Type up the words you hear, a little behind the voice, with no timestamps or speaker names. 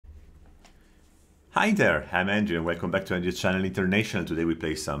Hi there, I'm Andrew and welcome back to Andrew's Channel International. Today we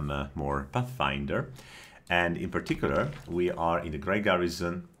play some more Pathfinder, and in particular we are in the Grey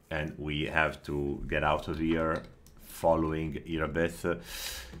Garrison and we have to get out of here following Irabeth.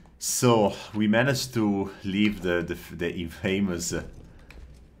 So we managed to leave the infamous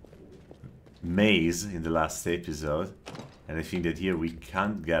maze in the last episode, and I think that here we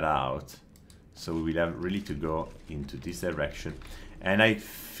can't get out, so we will have really to go into this direction. And I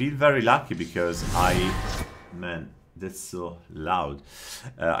feel very lucky because man, that's so loud.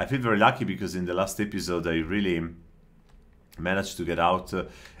 I feel very lucky because in the last episode I really managed to get out,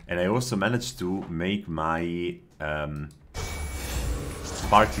 and I also managed to make my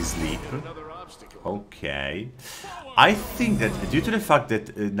party sleep. Okay. I think that due to the fact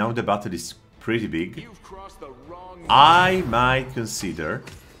that now the battle is pretty big, I might consider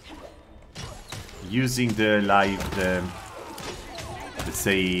using the let's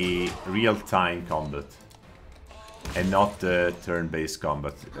say real-time combat and not the turn-based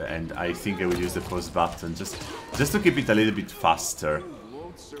combat, and I think I will use the pause button just to keep it a little bit faster.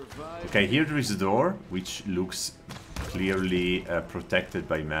 Okay, here there is a door which looks clearly protected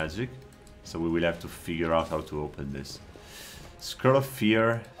by magic, so we will have to figure out how to open this. Scroll of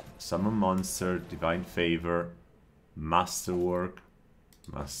Fear, Summon Monster, Divine Favor, Masterwork,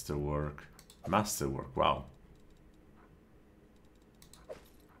 Masterwork, Masterwork, wow.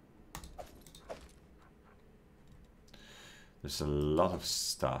 There's a lot of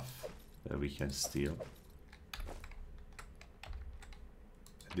stuff that we can steal.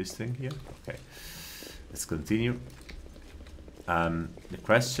 This thing here? Okay. Let's continue. The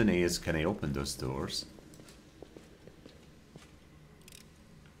question is, can I open those doors?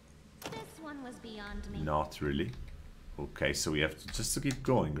 This one was beyond me. Not really. Okay, so we have to just to keep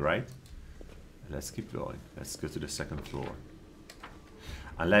going, right? Let's keep going. Let's go to the second floor.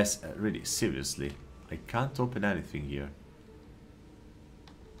 Unless, really, seriously, I can't open anything here.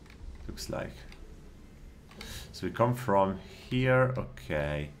 Looks like. So we come from here,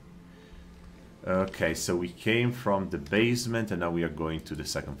 okay. Okay, so we came from the basement and now we are going to the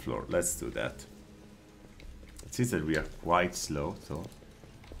second floor. Let's do that. It seems that we are quite slow, though.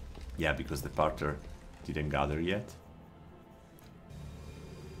 Yeah, because the parter didn't gather yet.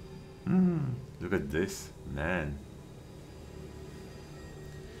 Look at this, man.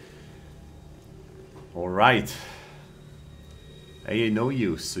 Alright. Hey, I know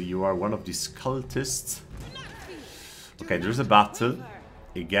you, so you are one of these cultists. Okay, there's a battle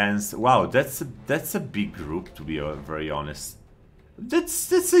against... Wow, that's a big group, to be very honest.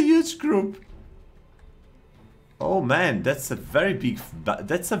 That's a huge group. Oh man, that's a very big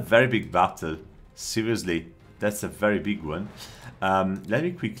battle. Seriously, that's a very big one. Let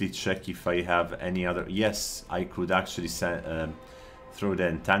me quickly check if I have any other... Yes, I could actually throw the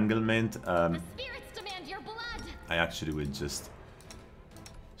entanglement. The spirits demand your blood. I actually will just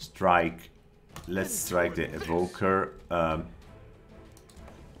strike. Let's strike the evoker.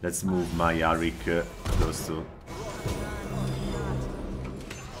 Let's move my Arik close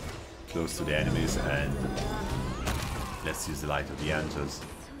to the enemies, and let's use the light of the angels. So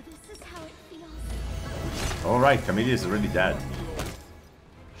this is how it feels. Alright, Camellia is already dead.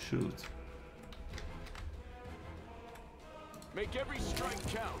 Shoot. Make every strike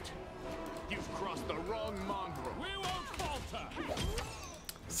count. You've crossed the wrong mongrel. We won't falter.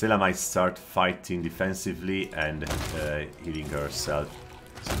 Scylla might start fighting defensively and healing herself,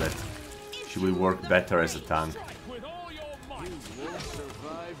 so that she will work better as a tank. With all your might. You won't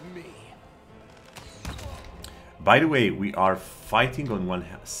survive me. By the way, we are fighting on one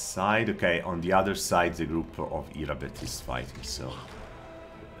side. Okay, on the other side the group of Irabeth is fighting, so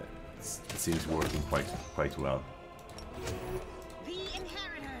it seems working quite well. The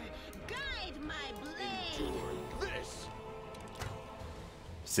inheritor, guide my blade. This.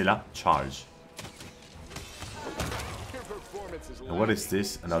 Scylla, charge. Your performance is And what is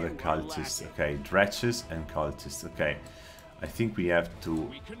this? Another cultist. Okay, dretches and cultists. Okay, I think we have to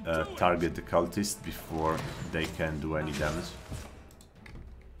target the cultist before they can do any damage.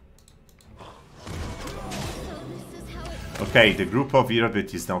 Okay, the group of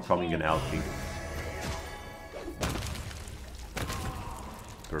Irabeth is now coming and helping.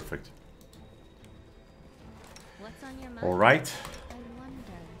 Perfect. What's on your mind? All right. I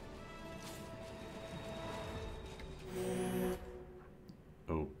wonder.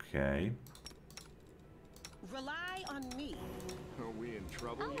 Okay. Rely on me. Are we in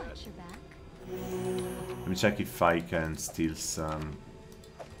trouble I'll yet? watch your back. Let me check if I can steal some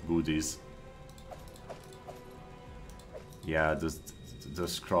goodies. Yeah, those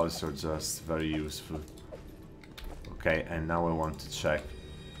scrolls are just very useful. Okay, and now I want to check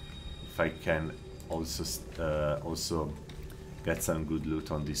if I can also get some good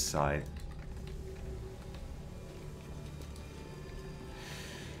loot on this side.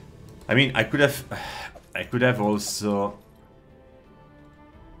 I mean, I could have also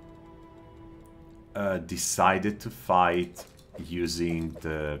decided to fight using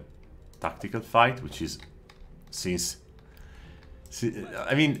the tactical fight, which is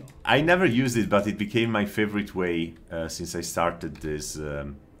I mean, I never used it, but it became my favorite way since I started this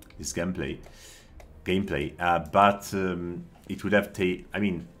this gameplay. But it would have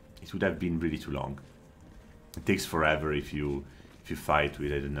it would have been really too long. It takes forever if you fight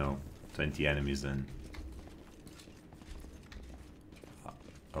with, I don't know, 20 enemies. And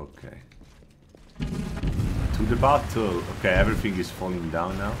okay, to the battle. Okay, everything is falling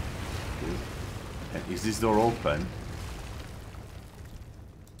down now. Good. And is this door open?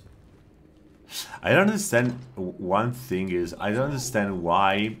 I don't understand. One thing is, I don't understand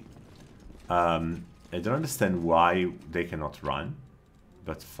why. I don't understand why they cannot run,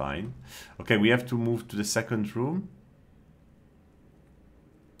 but fine. Okay, we have to move to the second room.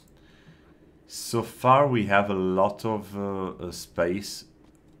 So far we have a lot of space,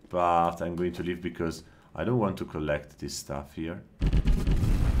 but I'm going to leave because I don't want to collect this stuff here.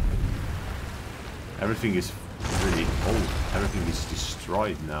 Everything is really... Oh, everything is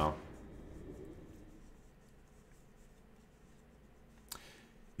destroyed now.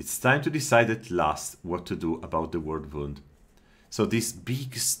 It's time to decide at last what to do about the Worldwound. So this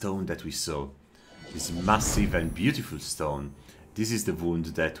big stone that we saw, this massive and beautiful stone, this is the wound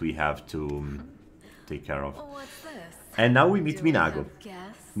that we have to take care of. And now we meet Minago.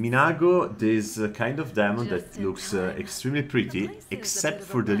 Minago, this kind of demon that looks extremely pretty, except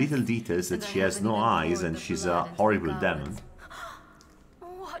for the little details that she has no eyes and she's a horrible demon.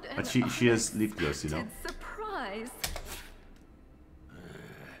 But she has lip gloss, you know.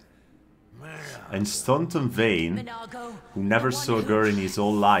 And Staunton Vane, who never saw a girl in his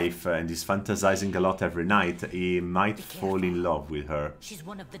whole life and is fantasizing a lot every night, he might fall in love with her. She's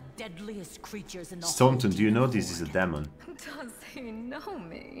one of the deadliest creatures in the Staunton, do you know this is a demon? Does he know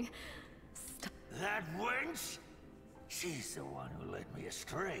me? That wench? She's the one who led me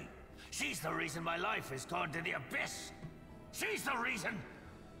astray. She's the reason my life has gone to the abyss. She's the reason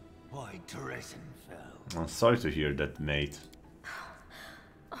why Teresen fell. I'm sorry to hear that, mate.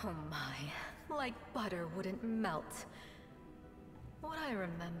 Oh my, like butter wouldn't melt. What I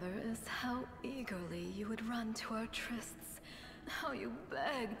remember is how eagerly you would run to our trysts, how you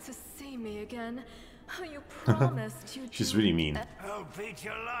begged to see me again, how you promised you'd... She's really mean. I'll beat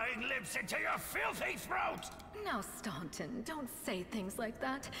your lying lips into your filthy throat! Now, Staunton, don't say things like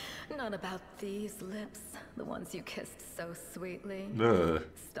that. Not about these lips, the ones you kissed so sweetly. Ugh.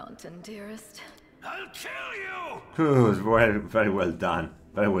 Staunton, dearest. I'll kill you! Good, very, very well done.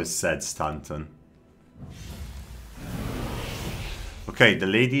 Very well said, Staunton. Okay, the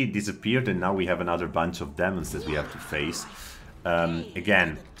lady disappeared and now we have another bunch of demons that we have to face.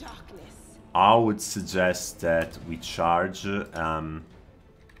 Again, I would suggest that we charge,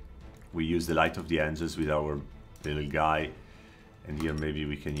 we use the Light of the Angels with our little guy, and here maybe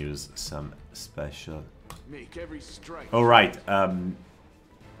we can use some special. Make every strike. Alright,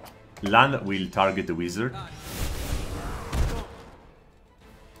 Lan will target the wizard.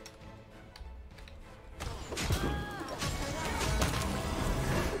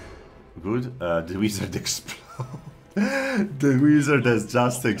 Good, the wizard exploded. The wizard has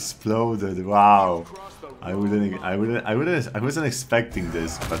just exploded. Wow. I wasn't expecting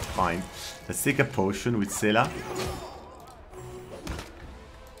this, but fine. Let's take a potion with Sela.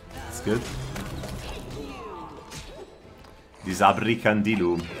 That's good. This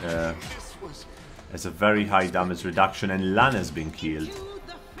Abricandilu has a very high damage reduction, and Lan has been killed.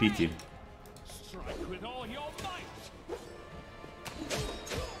 Pity.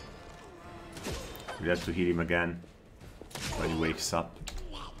 We have to heal him again when he wakes up.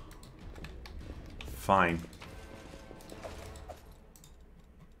 Fine.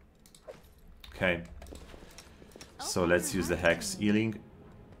 Okay. So let's use the Hex healing.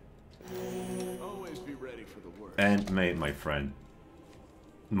 Always be ready for the worst. And my friend.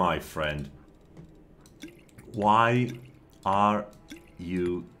 My friend. Why are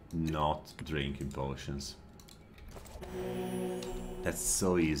you not drinking potions? That's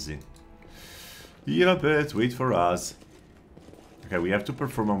so easy. Heal a bit, wait for us. Okay, we have to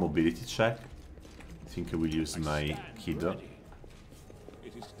perform a mobility check. I think I will use my Kido.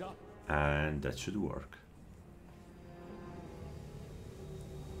 And that should work.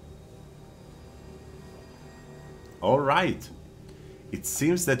 Alright. It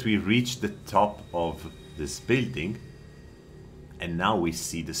seems that we reached the top of this building. And now we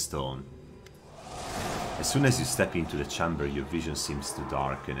see the stone. As soon as you step into the chamber, your vision seems to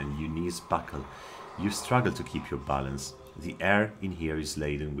darken and your knees buckle. You struggle to keep your balance. The air in here is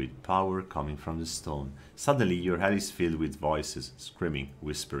laden with power coming from the stone. Suddenly, your head is filled with voices, screaming,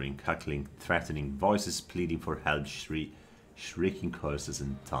 whispering, cackling, threatening, voices pleading for help, shrieking curses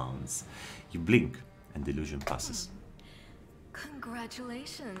and taunts. You blink, and the illusion passes.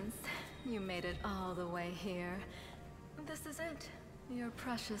 Congratulations. You made it all the way here. This is it. Your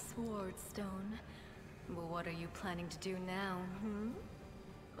precious Wardstone. But what are you planning to do now,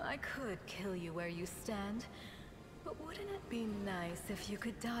 I could kill you where you stand, but wouldn't it be nice if you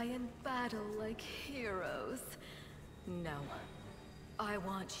could die in battle like heroes? No. I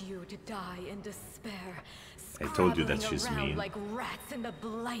want you to die in despair. I told you that she's around mean. Like rats in the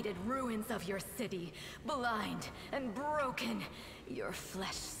blighted ruins of your city, blind and broken, your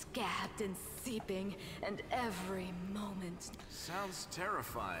flesh scabbed and seeping, and every moment. Sounds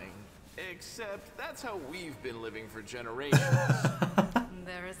terrifying. Except that's how we've been living for generations.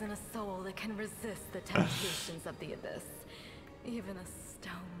 There isn't a soul that can resist the temptations of the abyss. Even a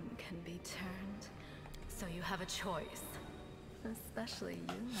stone can be turned. So you have a choice. Especially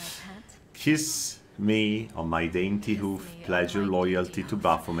you, my pet. Kiss me on my dainty hoof, pledge your loyalty to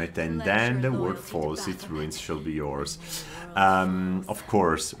Baphomet, and then the world falls, its ruins shall be yours. Of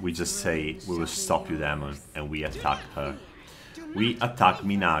course, we just say, we will stop you, demon, and we attack her. We attack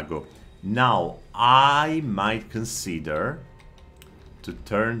Minago. Now, I might consider to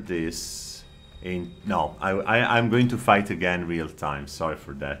turn this in... No, I'm going to fight again real time. Sorry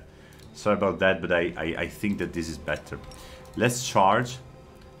for that. Sorry about that, but I think that this is better. Let's charge.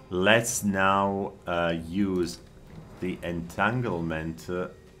 Let's now use the entanglement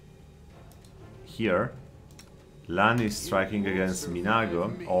here. Lan is striking against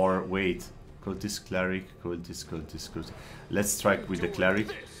Minago. Or, wait, cultist, cleric, cultist. Let's strike with the cleric.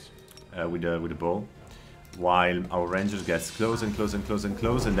 With the bow, while our ranger gets close and close and close and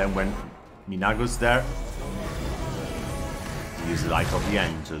close, and then when Minago's there, use Light of the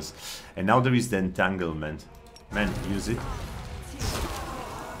Angels. And now there is the entanglement. Man, use it.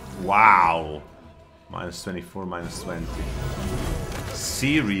 Wow! Minus 24, minus 20.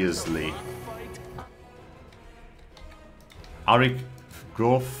 Seriously? Arik,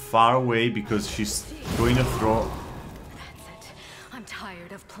 go far away because she's going to throw... I'm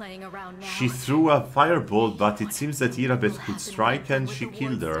tired of playing around now. She threw a firebolt, but it seems that Irabeth could strike and she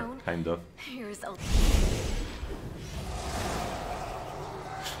killed her, kind of.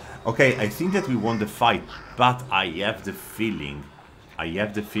 Okay, I think that we won the fight, but I have the feeling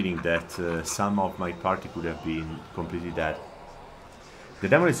that some of my party could have been completely dead. The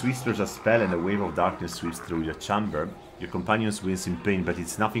Demoness whispers a spell and a wave of darkness sweeps through your chamber. Your companions wince in pain, but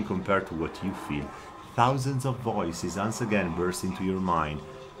it's nothing compared to what you feel. Thousands of voices once again burst into your mind,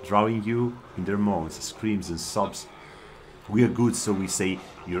 drawing you in their moans, screams and sobs. We are good, so we say,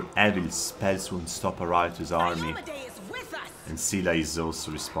 your evil spells won't stop a riotous army. And Scylla is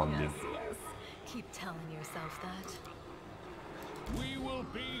also responding. Yes. Keep telling yourself that. We will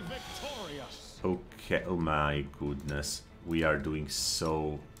be victorious. Okay, oh my goodness. We are doing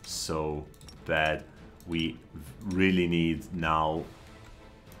so bad. We really need now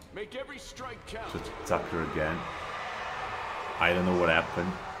Make every strike count. to attack her again. I don't know what happened.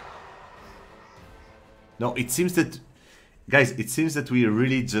 No, it seems that... Guys, it seems that we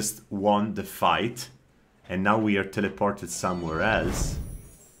really just won the fight. And now we are teleported somewhere else.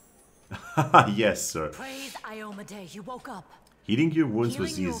 Yes, sir. Praise Iomade, you woke up. Healing your wounds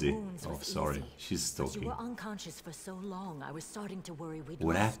was Healing your easy. wounds Oh, was sorry. easy. She's But you talking. were unconscious for so long, I was starting to worry we'd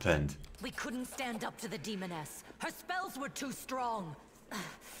What lost. happened? We couldn't stand up to the demoness. Her spells were too strong.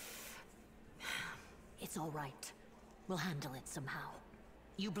 It's all right. We'll handle it somehow.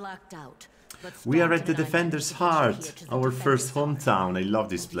 You blacked out. But We are at the Staunton and I Defender's managed to get you Heart, here to the our Defender's first Heart. hometown. I love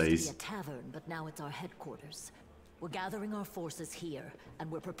this It used to place. be a tavern, but now it's our headquarters. We're gathering our forces here,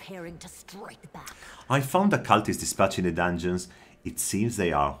 and we're preparing to strike back. I found a cultist dispatching the dungeons. It seems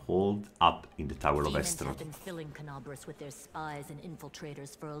they are holed up in the Tower of Demons Estroth. have been filling Canabras with their spies and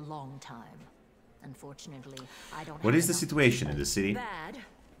infiltrators for a long time. Unfortunately, I don't What have is the enough situation in people. the city? Bad,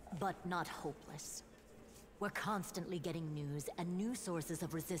 but not hopeless. We're constantly getting news, and new sources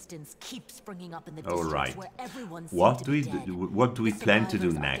of resistance keep springing up in the districts Alright. where everyone seems What to do be we dead. do? What do we The plan to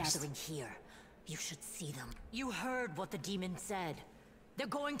do survivors are next? gathering here. You should see them. You heard what the demon said. They're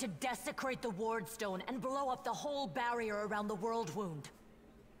going to desecrate the Wardstone and blow up the whole barrier around the Worldwound.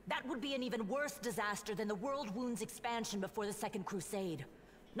 That would be an even worse disaster than the Worldwound's expansion before the Second Crusade.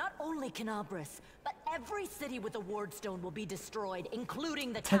 Not only Canabras, but every city with a Wardstone will be destroyed,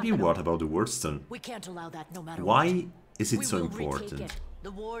 including the Tell me capital. what about the Wordstone? We can't allow that no matter what. Why is it We so will retake important? it,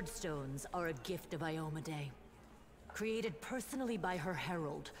 The ward stones are a gift of Iomedae. Created personally by her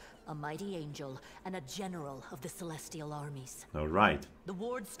herald, a mighty angel, and a general of the celestial armies. Alright. The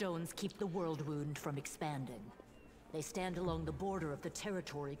ward stones keep the Worldwound from expanding. They stand along the border of the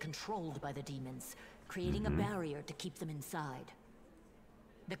territory controlled by the demons, creating a barrier to keep them inside.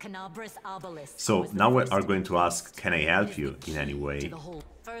 The Canabras obelisk. So now we are going to ask, can I help you in any way?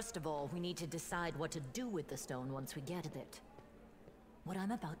 First of all, we need to decide what to do with the stone once we get it. What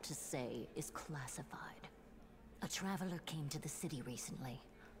I'm about to say is classified. A traveler came to the city recently.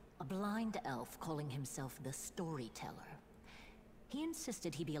 A blind elf calling himself the Storyteller. He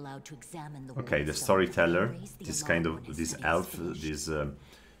insisted he be allowed to examine the Okay, the Storyteller, this kind of, this elf, this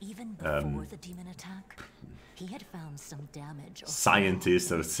even before the demon attack, he had found some damage.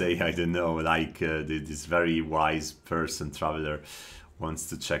 Scientist, I would say, I don't know, like this very wise person, traveler, wants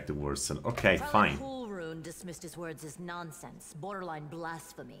to check the words. Okay, fine. Rune dismissed his words as nonsense, borderline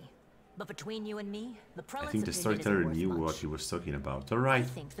blasphemy. But between you and me, the I think the Storyteller knew what he was talking about. Alright.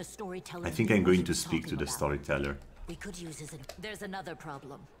 I think I'm going to speak to the Storyteller. We could use his... There's another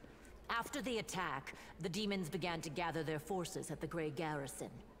problem. After the attack, the demons began to gather their forces at the Grey Garrison.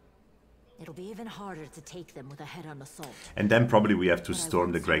 It'll be even harder to take them with a head-on assault. And then probably we have to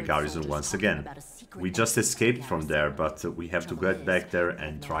storm the Grey Garrison once again. We just escaped from there, but we have to get back there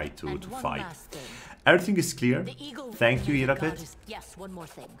and try to fight. Everything is clear. Thank you, Irapet. Yes, one more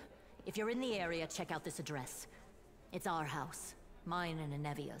thing. If you're in the area, check out this address. It's our house. Mine and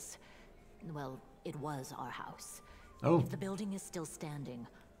Inevia's. Well, it was our house. Oh. If the building is still standing,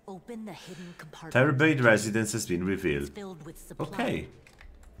 open the hidden compartment. Terrorblade residence has been revealed. Filled with supplies. Okay.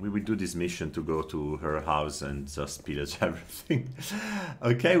 We will do this mission to go to her house and just pillage everything.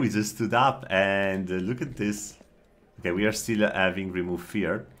 Okay, we just stood up and look at this. Okay, we are still having remove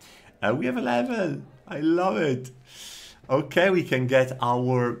fear. We have a level. I love it. Okay, we can get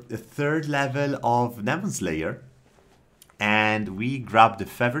our third level of Demon Slayer. And we grab the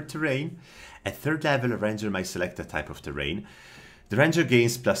favored terrain. At third level, a ranger might select a type of terrain. The ranger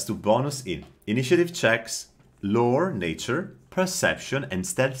gains +2 bonus in initiative checks, lore, nature, perception, and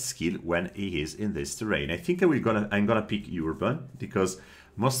stealth skill when he is in this terrain. I think I'm gonna pick urban because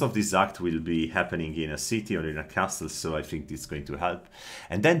most of this act will be happening in a city or in a castle, so I think it's going to help.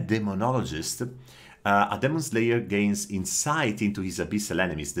 And then demonologist. A Demon Slayer gains insight into his abyssal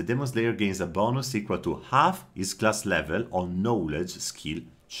enemies. The Demon Slayer gains a bonus equal to half his class level on knowledge skill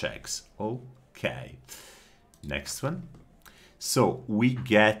checks. Okay. Next one. So we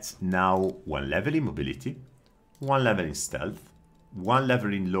get now 1 level in mobility, 1 level in stealth, 1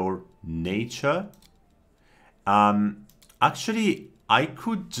 level in lore nature. Actually, I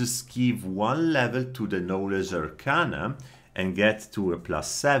could just give 1 level to the knowledge arcana and get to a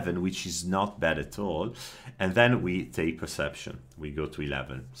 +7, which is not bad at all. And then we take perception. We go to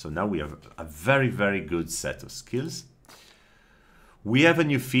 11. So now we have a very, very good set of skills. We have a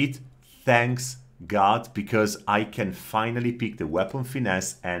new feat, thanks God, because I can finally pick the weapon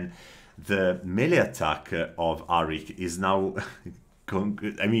finesse, and the melee attack of Arik is now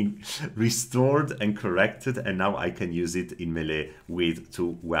restored and corrected, and now I can use it in melee with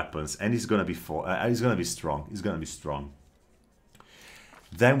 2 weapons, and it's gonna be strong. It's gonna be strong.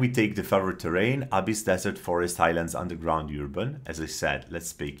 Then we take the favorite terrain, Abyss, Desert, Forest, Highlands, Underground, Urban. As I said,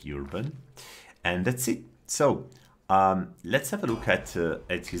 let's pick Urban. And that's it. So, let's have a look at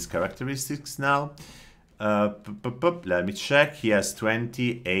his characteristics now. Let me check. He has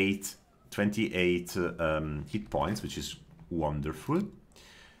 28 hit points, which is wonderful.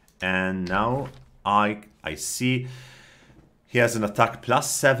 And now I see he has an attack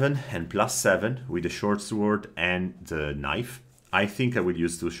 +7 and +7 with the short sword and the knife. I think I will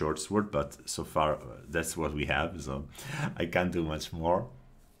use 2 short sword, but so far that's what we have, so I can't do much more.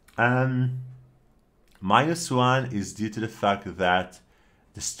 -1 is due to the fact that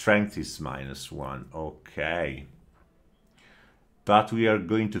the strength is -1. Okay. But we are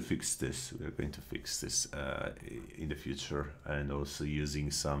going to fix this. We are going to fix this in the future, and also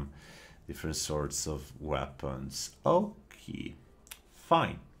using some different sorts of weapons. Okay.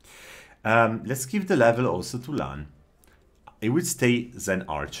 Fine. Let's give the level also to Lan. It would stay Zen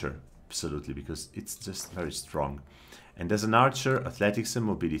Archer, absolutely, because it's just very strong. And as an archer, athletics and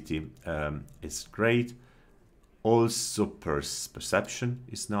mobility is great. Also, perception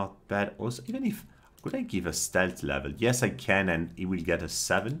is not bad. Also, even if, could I give a stealth level? Yes, I can, and it will get a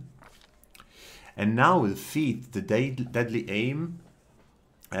 7. And now with feat, the deadly aim,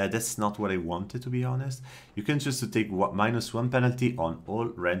 that's not what I wanted, to be honest. You can choose to take -1 penalty on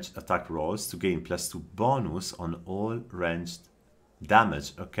all ranged attack rolls to gain +2 bonus on all ranged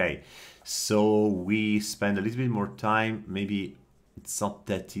damage. Okay, so we spend a little bit more time. Maybe It's not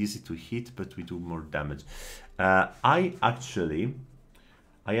that easy to hit, but we do more damage. I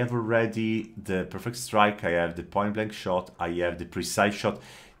have already the perfect strike, I have the point blank shot, I have the precise shot.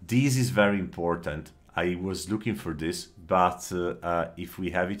 This is very important. I was looking for this, but if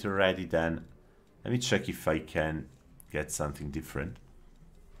we have it already, then let me check if I can get something different.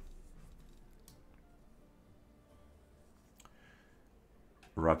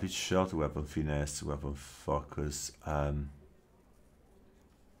 Rapid shot, weapon finesse, weapon focus.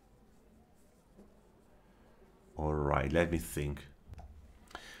 Alright, let me think.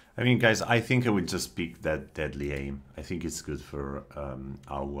 I mean, guys, I think I would just pick that deadly aim. I think it's good for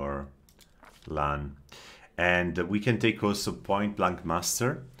our LAN. And we can take also point blank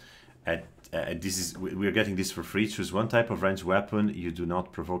master. We're getting this for free. Choose one type of ranged weapon. You do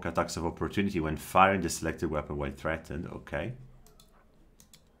not provoke attacks of opportunity when firing the selected weapon while threatened. Okay.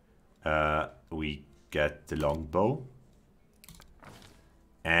 We get the longbow.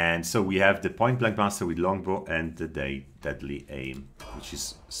 And so we have the point blank master with longbow and the deadly aim, which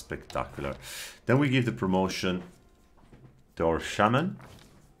is spectacular. Then we give the promotion to our shaman.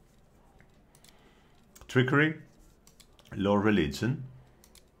 Trickery, low religion.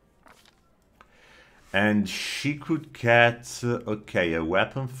 And she could get, okay, a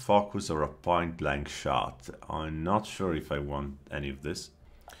weapon focus or a point blank shot. I'm not sure if I want any of this.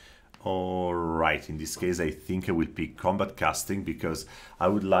 Alright, in this case I think I will pick combat casting because I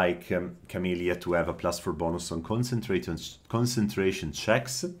would like Camellia to have a +4 bonus on concentration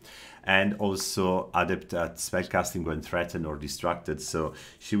checks and also adept at spell casting when threatened or distracted, so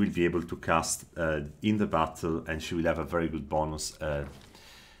she will be able to cast in the battle and she will have a very good bonus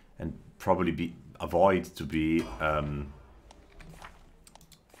and probably avoid to be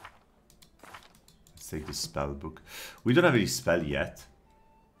let's take the spell book. We don't have any spell yet.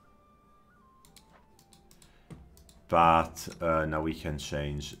 But now we can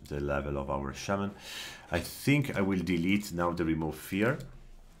change the level of our shaman. I think I will delete now the remove fear.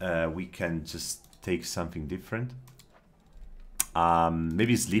 We can just take something different.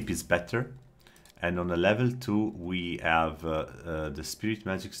 Maybe sleep is better. And on a level 2 we have the spirit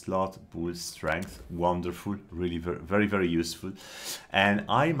magic slot, bull strength, wonderful, really very, very useful. And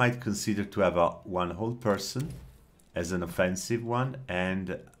I might consider to have one whole person as an offensive one,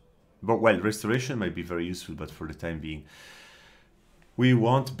 and but well, restoration might be very useful, but for the time being, we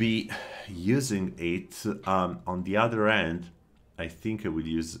won't be using it. On the other end, I think I will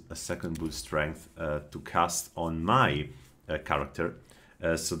use a second bull strength to cast on my character,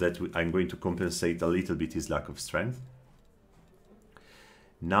 so that I'm going to compensate a little bit his lack of strength.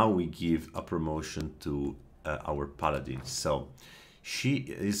 Now we give a promotion to our paladin. So she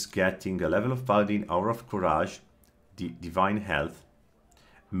is getting a level of paladin, aura of courage, divine health,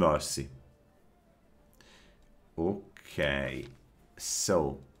 mercy. Okay,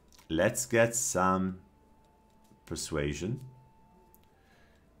 so let's get some persuasion.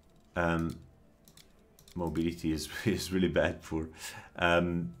 Mobility is really bad for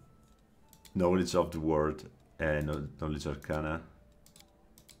knowledge of the world and knowledge arcana.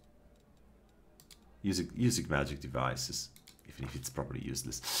 Using magic devices, even if it's probably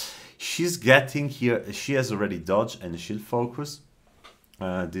useless. She's getting here. She has already dodge and shield focus.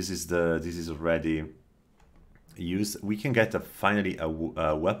 This is already used. We can get finally a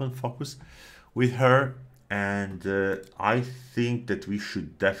weapon focus with her, and I think that we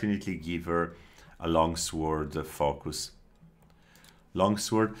should definitely give her a longsword focus.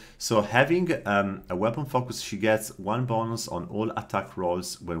 Longsword. So having a weapon focus, she gets 1 bonus on all attack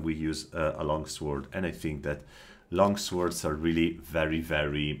rolls when we use a longsword, and I think that longswords are really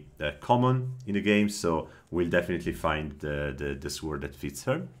very common in the game, so we'll definitely find the sword that fits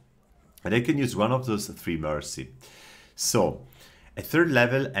her. And I can use one of those 3 mercy. So at 3rd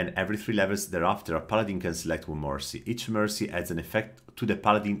level and every 3 levels thereafter, a paladin can select 1 mercy. Each mercy adds an effect to the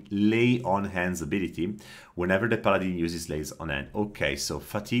paladin lay on hands ability whenever the paladin uses lays on hand. Okay, so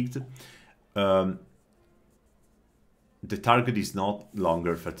fatigued. The target is not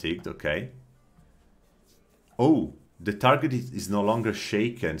longer fatigued, okay. Oh, the target is no longer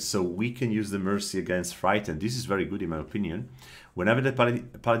shaken, so we can use the mercy against frightened. This is very good in my opinion. Whenever the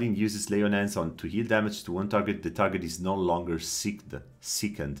paladin uses lay on hands to heal damage to one target, the target is no longer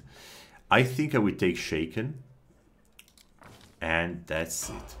sickened. I think I would take shaken. And that's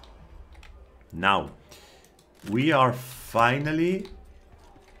it. Now, we are finally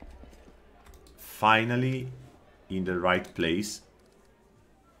in the right place.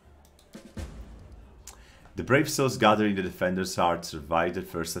 The brave souls gathered in the defender's heart survived the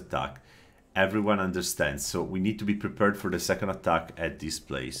first attack. Everyone understands, so we need to be prepared for the second attack at this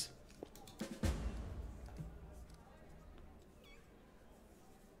place.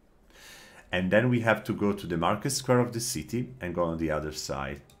 And then we have to go to the market square of the city and go on the other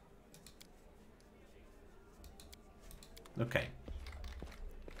side. Okay.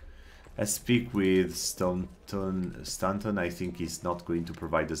 Let's speak with Stanton. I think he's not going to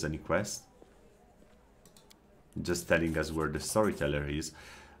provide us any quest. Just telling us where the storyteller is.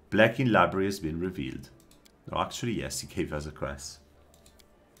 Black in Library has been revealed. No, actually, yes, he gave us a quest.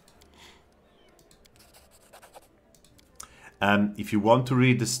 If you want to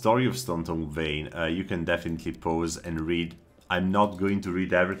read the story of Staunton Vane, you can definitely pause and read. I'm not going to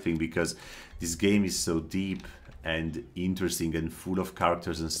read everything because this game is so deep and interesting and full of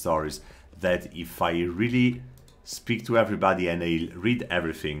characters and stories that if I really speak to everybody and I read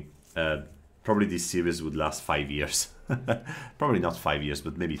everything, probably this series would last 5 years. Probably not 5 years,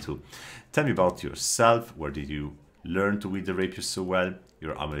 but maybe 2. Tell me about yourself. Where did you learn to wield the rapier so well?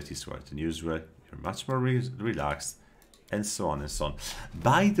 Your amulet is quite unusual. You're much more relaxed. And so on and so on.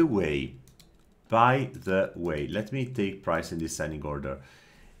 By the way, let me take price in descending order.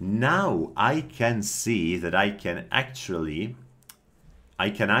 Now I can see that I can actually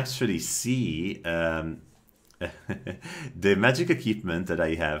see the magic equipment that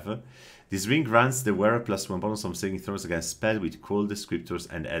I have. This ring grants the wearer +1 bonus on saving throws against spell with cold descriptors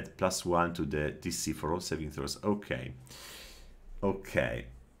and add +1 to the DC for all saving throws. Okay. Okay.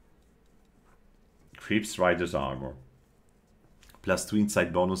 Creeps Rider's armor. +2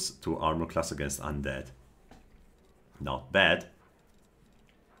 insight bonus to armor class against undead. Not bad.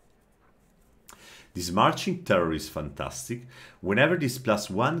 This marching terror is fantastic. Whenever this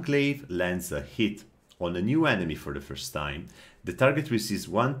 +1 glaive lands a hit on a new enemy for the first time, the target receives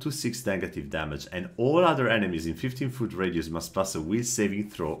 1d6 negative damage, and all other enemies in 15-foot radius must pass a will saving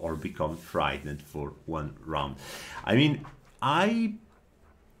throw or become frightened for 1 round. I mean, I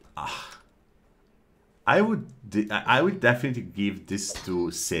would definitely give this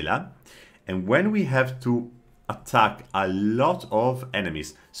to Sela, and when we have to attack a lot of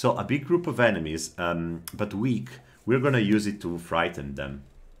enemies, so a big group of enemies, but weak, we're gonna use it to frighten them.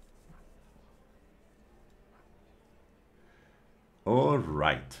 All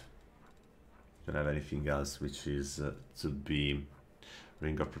right. Don't have anything else, which is to be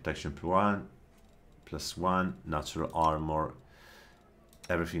ring of protection +1, natural armor.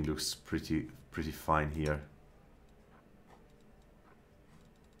 Everything looks pretty fine here.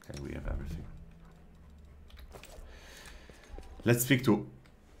 Okay, we have everything. Let's speak to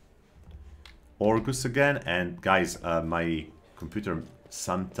Orgus again. And guys, my computer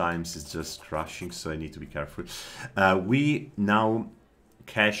sometimes is just crashing, so I need to be careful. We now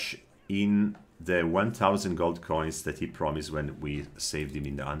cash in the 1000 gold coins that he promised when we saved him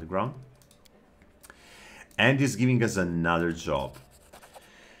in the underground. And he's giving us another job.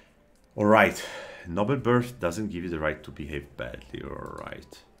 Alright, noble birth doesn't give you the right to behave badly,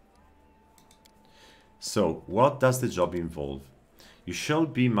 alright. So, what does the job involve? You shall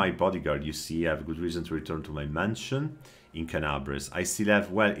be my bodyguard. You see, I have good reason to return to my mansion in Canabres. I still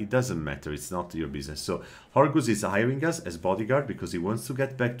have, well, it doesn't matter, it's not your business. So, Horgus is hiring us as bodyguard because he wants to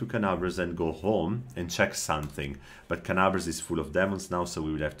get back to Canabres and go home and check something. But Canabres is full of demons now, so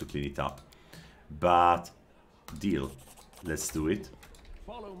we will have to clean it up. But, deal. Let's do it.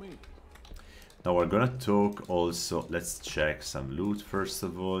 Follow me. Now we're gonna talk also, let's check some loot first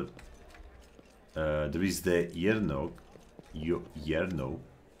of all. There is the Yerno. Yerno.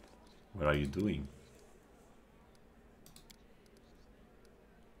 What are you doing?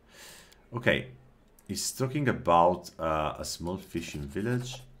 Okay, he's talking about a small fishing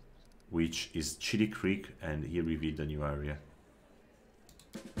village, which is Chili Creek, and he revealed a new area.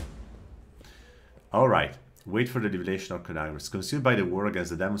 Alright, wait for the revelation of Canagras. Consumed by the war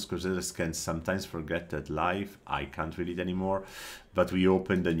against the demons, Crusaders can sometimes forget that life. I can't read it anymore, but we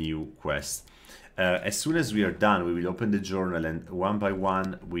opened a new quest. As soon as we are done, we will open the journal, and one by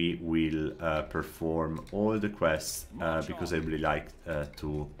one we will perform all the quests, because I really like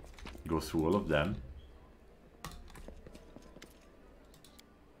to go through all of them.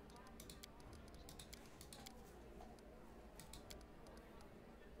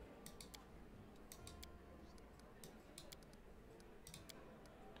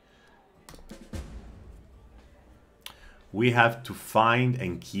 We have to find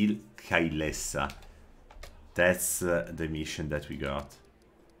and kill Kailessa. That's the mission that we got.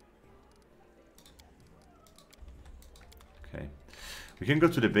 Okay. We can go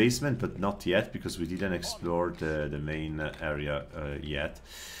to the basement, but not yet, because we didn't explore the main area yet.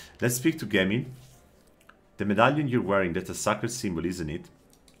 Let's speak to Gemin. The medallion you're wearing, that's a sacred symbol, isn't it?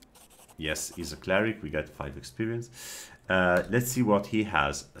 Yes, he's a cleric. We got 5 experience. Let's see what he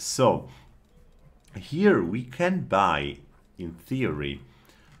has. So, here we can buy, in theory,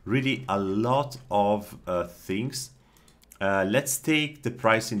 really a lot of things. Let's take the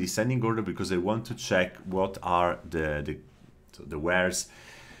price in descending order because I want to check what are the wares.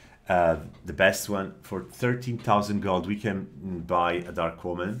 The best one for 13,000 gold we can buy a Dark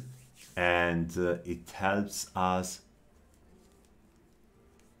Woman, and it helps us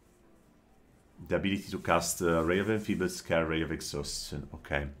the ability to cast Ray of Enfeebled, Scare, Ray of Exhaustion.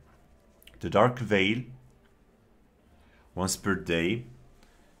 Okay. The Dark Veil, once per day.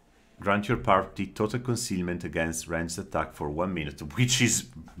 Grant your party total concealment against ranged attack for 1 minute, which is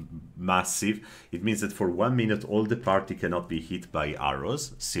massive. It means that for 1 minute all the party cannot be hit by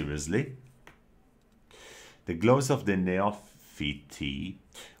arrows. Seriously. The Gloves of the Neophyte.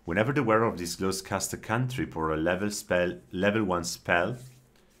 Whenever the wearer of these gloves casts a cantrip or a level 1 spell,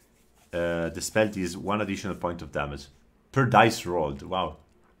 the spell deals 1 additional point of damage per dice rolled. Wow.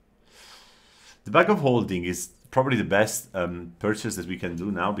 The Bag of Holding is probably the best purchase that we can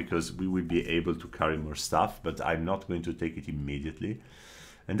do now because we will be able to carry more stuff, but I'm not going to take it immediately.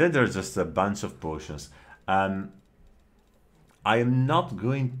 And then there's just a bunch of potions. I am not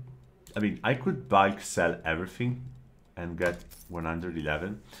going... I mean, I could bulk sell everything and get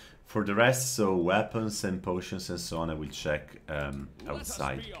 111. For the rest, so weapons and potions and so on, I will check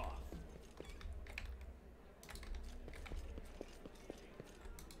outside.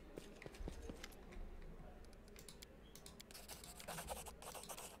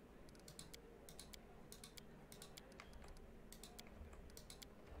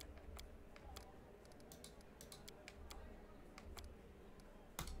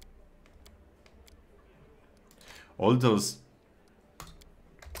 All those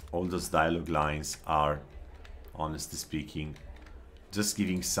dialogue lines are, honestly speaking, just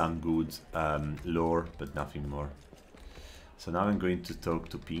giving some good lore, but nothing more. So now I'm going to talk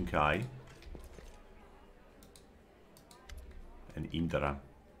to Pink Eye and Indra.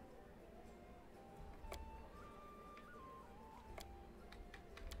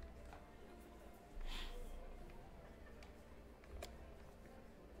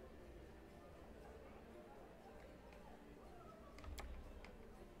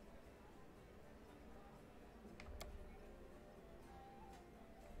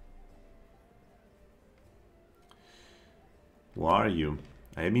 Who are you?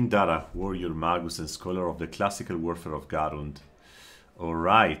 I am Indara, warrior, magus, and scholar of the classical warfare of Garund.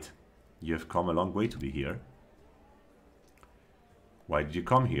 Alright, you have come a long way to be here. Why did you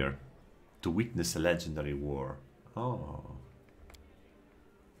come here? To witness a legendary war. Oh.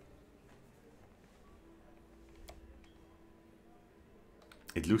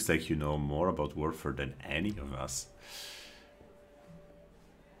 It looks like you know more about warfare than any of us.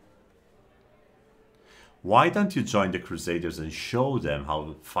 Why don't you join the Crusaders and show them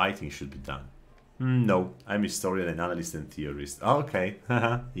how fighting should be done? No, I'm a historian and analyst and theorist. Oh, okay,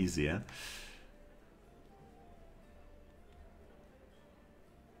 easy, eh?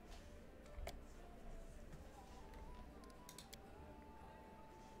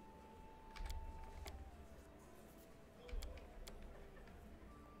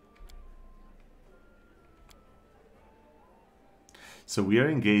 So we are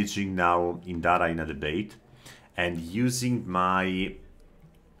engaging now in Dara in a debate, and using my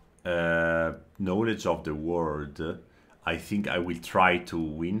knowledge of the world, I think I will try to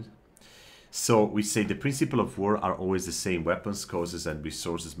win. So we say the principle of war are always the same. Weapons, causes, and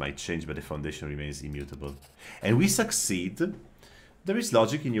resources might change, but the foundation remains immutable. And we succeed. There is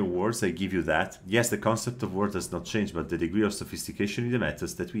logic in your words, I give you that. Yes, the concept of war does not change, but the degree of sophistication in the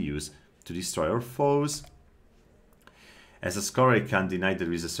methods that we use to destroy our foes. As a scholar, I can't deny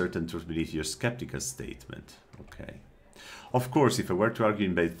there is a certain truth beneath your skeptical statement. Okay. Of course, if I were to argue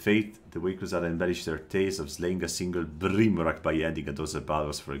in bad faith, the way Crusade embellished their tales of slaying a single Brimrock by ending a dozen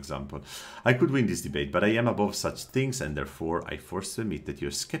battles, for example, I could win this debate, but I am above such things, and therefore I force to admit that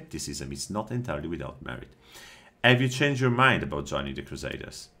your skepticism is not entirely without merit. Have you changed your mind about joining the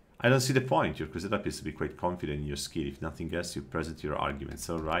Crusaders? I don't see the point. Your Crusader appears to be quite confident in your skill. If nothing else, you present your arguments,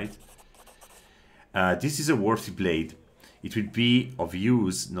 all right? This is a worthy blade. It will be of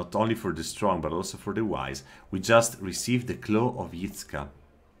use not only for the strong, but also for the wise. We just received the Claw of Yitzka.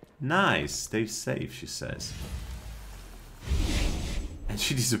 Nice, stay safe, she says. And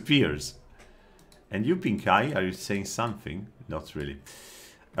she disappears. And you, Pink Eye, are you saying something? Not really.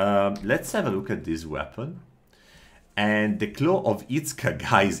 Let's have a look at this weapon. And the Claw of Yitzka,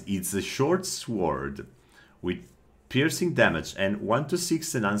 guys, it's a short sword with piercing damage and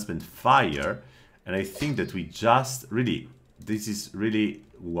 1-6 enhancement fire. And I think that we just really, this is really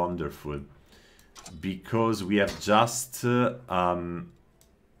wonderful because we have just,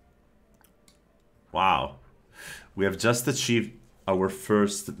 wow, we have just achieved our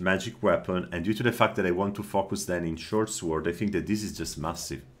first magic weapon, and due to the fact that I want to focus then in short sword, I think that this is just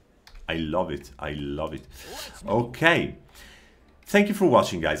massive. I love it. I love it. Okay. Thank you for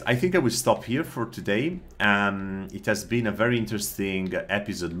watching, guys. I think I will stop here for today. It has been a very interesting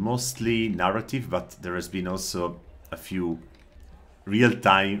episode, mostly narrative, but there has been also a few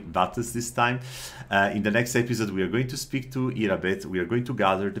real-time battles this time. In the next episode, we are going to speak to Irabet, we are going to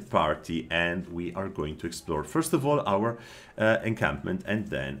gather the party, and we are going to explore, first of all, our encampment, and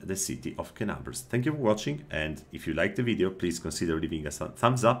then the city of Kenabres. Thank you for watching, and if you liked the video, please consider leaving us a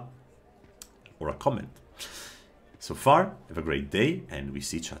thumbs up or a comment. So far, have a great day, and we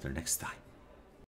see each other next time.